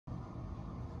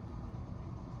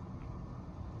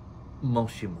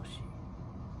Moshi Moshi.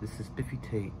 This is Biffy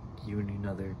Tate giving you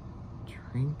another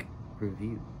drink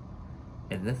review.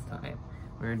 And this time,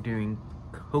 we're doing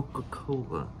Coca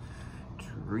Cola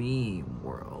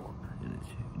Dreamworld. It's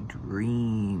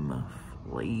dream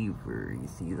flavor. You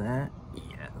see that?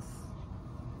 Yes.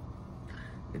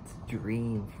 It's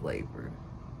dream flavor.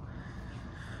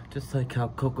 Just like how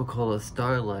Coca Cola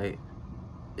Starlight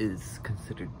is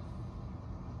considered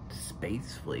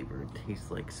space flavor, it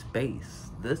tastes like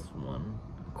space. This one,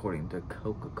 according to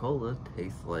Coca Cola,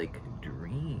 tastes like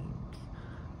dreams.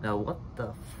 Now what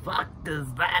the fuck does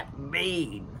that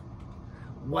mean?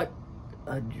 What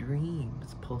a dream is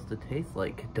supposed to taste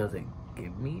like? Does it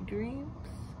give me dreams?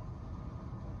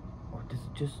 Or does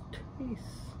it just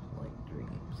taste like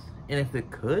dreams? And if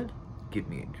it could give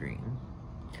me a dream,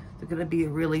 is it gonna be a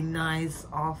really nice,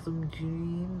 awesome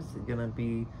dream? Is it gonna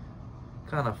be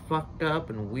kind of fucked up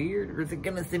and weird? Or is it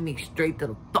gonna send me straight to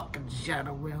the fucking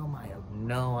shadow realm? I have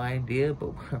no idea,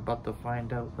 but we're about to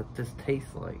find out what this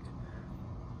tastes like.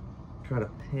 Try to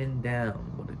pin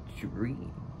down what a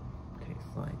dream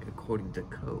tastes like according to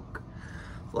Coke.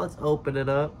 So let's open it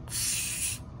up.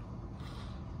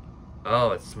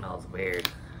 Oh, it smells weird.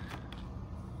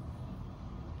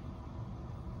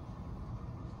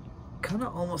 Kind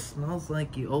of almost smells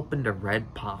like you opened a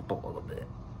red pop a little bit.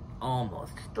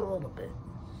 Almost, just a little bit.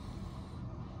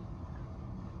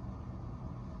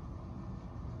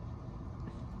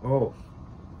 Oh.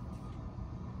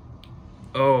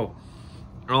 Oh.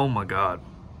 Oh my god.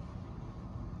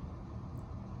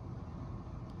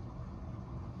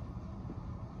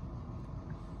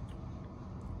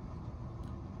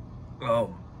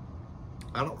 Oh.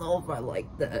 I don't know if I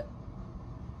like that.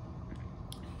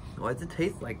 Why does it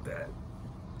taste like that?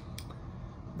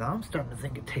 Now I'm starting to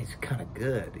think it tastes kind of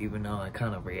good, even though I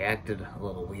kind of reacted a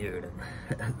little weird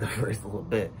in the first little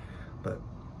bit. But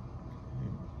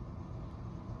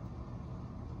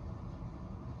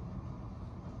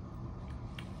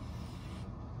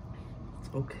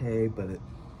it's okay, but it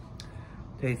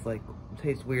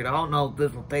tastes weird. I don't know if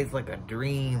this will taste like a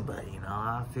dream, but you know,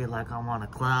 I feel like I'm on a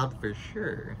cloud for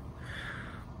sure.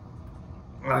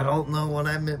 I don't know what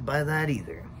I meant by that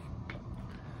either.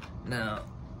 Now,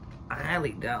 I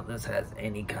highly doubt this has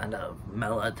any kind of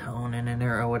melatonin in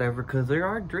there or whatever, because there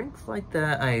are drinks like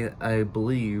that, I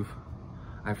believe.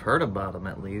 I've heard about them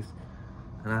at least.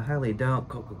 And I highly doubt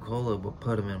Coca-Cola will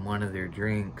put them in one of their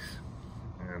drinks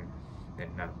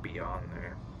and not be on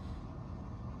there.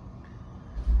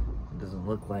 It doesn't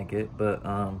look like it, but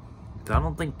I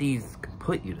don't think these can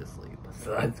put you to sleep.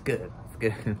 So that's good. That's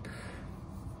good.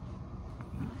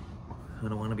 I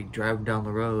don't want to be driving down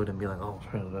the road and be like, oh,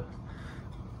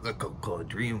 the Coca Cola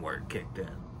Dreamworld kicked in.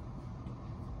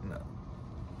 No,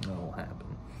 that won't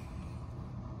happen.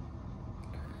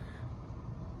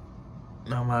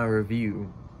 Now my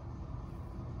review,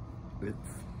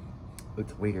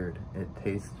 it's weird. It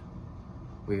tastes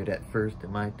weird at first.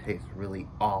 It might taste really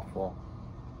awful,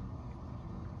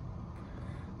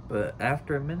 but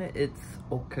after a minute, it's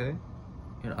okay.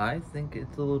 You know, I think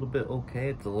it's a little bit okay.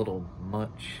 It's a little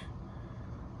much.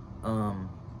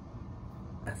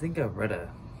 I think I read a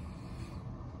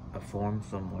form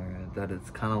somewhere that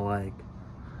it's kind of like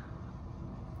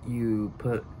you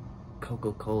put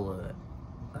Coca-Cola,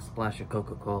 a splash of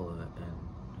Coca-Cola in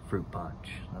fruit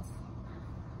punch. That's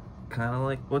kind of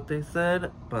like what they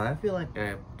said, but I feel like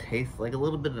I taste like a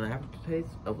little bit of an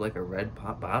aftertaste of like a red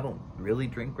pop, but I don't really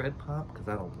drink red pop because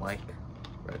I don't like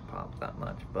red pop that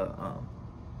much, but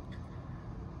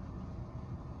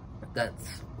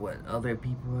that's what other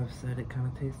people have said it kind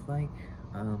of tastes like.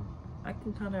 I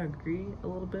can kind of agree a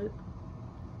little bit.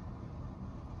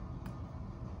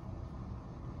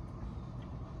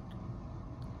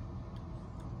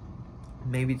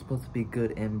 Maybe it's supposed to be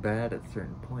good and bad at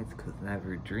certain points, because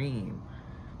never dream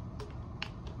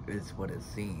is what it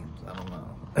seems. I don't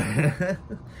know.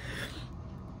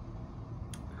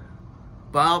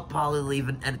 But I'll probably leave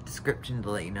an edit description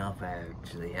to let you know if I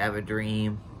actually have a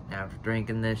dream after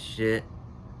drinking this shit.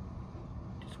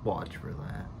 Just watch for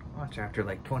that. Watch after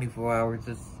like 24 hours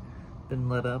it's been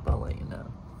lit up, I'll let you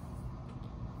know.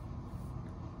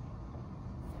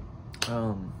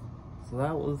 So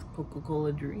that was Coca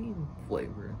Cola Dream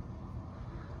flavor.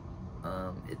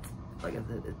 It's, like I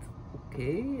said, it's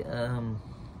okay.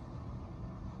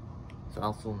 It's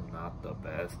also not the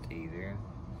best either.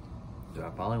 So I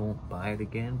probably won't buy it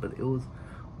again, but it was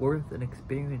worth an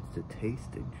experience to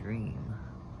taste a dream.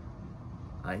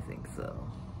 I think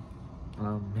so.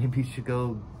 Maybe you should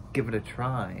go give it a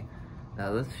try.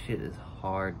 Now this shit is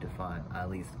hard to find. At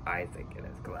least I think it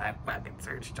is, because I fucking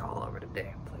searched all over the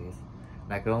damn place.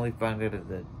 And I could only find it at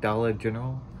the Dollar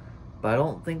General But I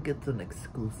don't think it's an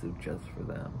exclusive just for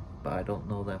them. But I don't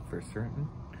know that for certain.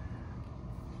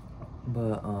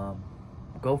 But,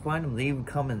 go find them. They even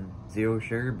come in zero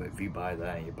sugar, but if you buy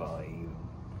that,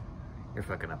 you're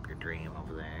fucking up your dream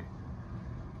over there.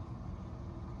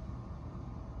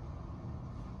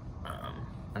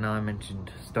 I know I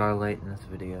mentioned Starlight in this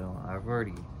video. I've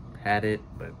already had it,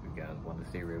 but if you guys want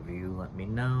to see a review, let me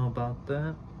know about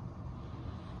that.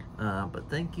 But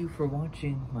thank you for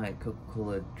watching my Coca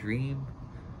Cola Dream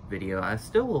video. I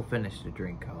still will finish the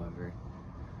drink, however,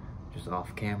 just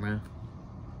off camera.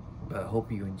 But I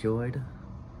hope you enjoyed.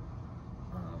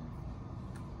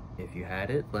 If you had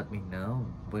it, let me know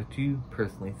what you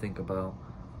personally think about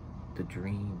the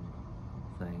dream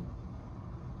thing.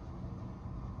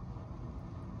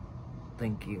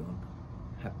 Thank you,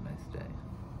 and have a nice day.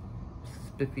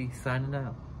 Spiffy signing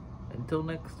out. Until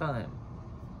next time.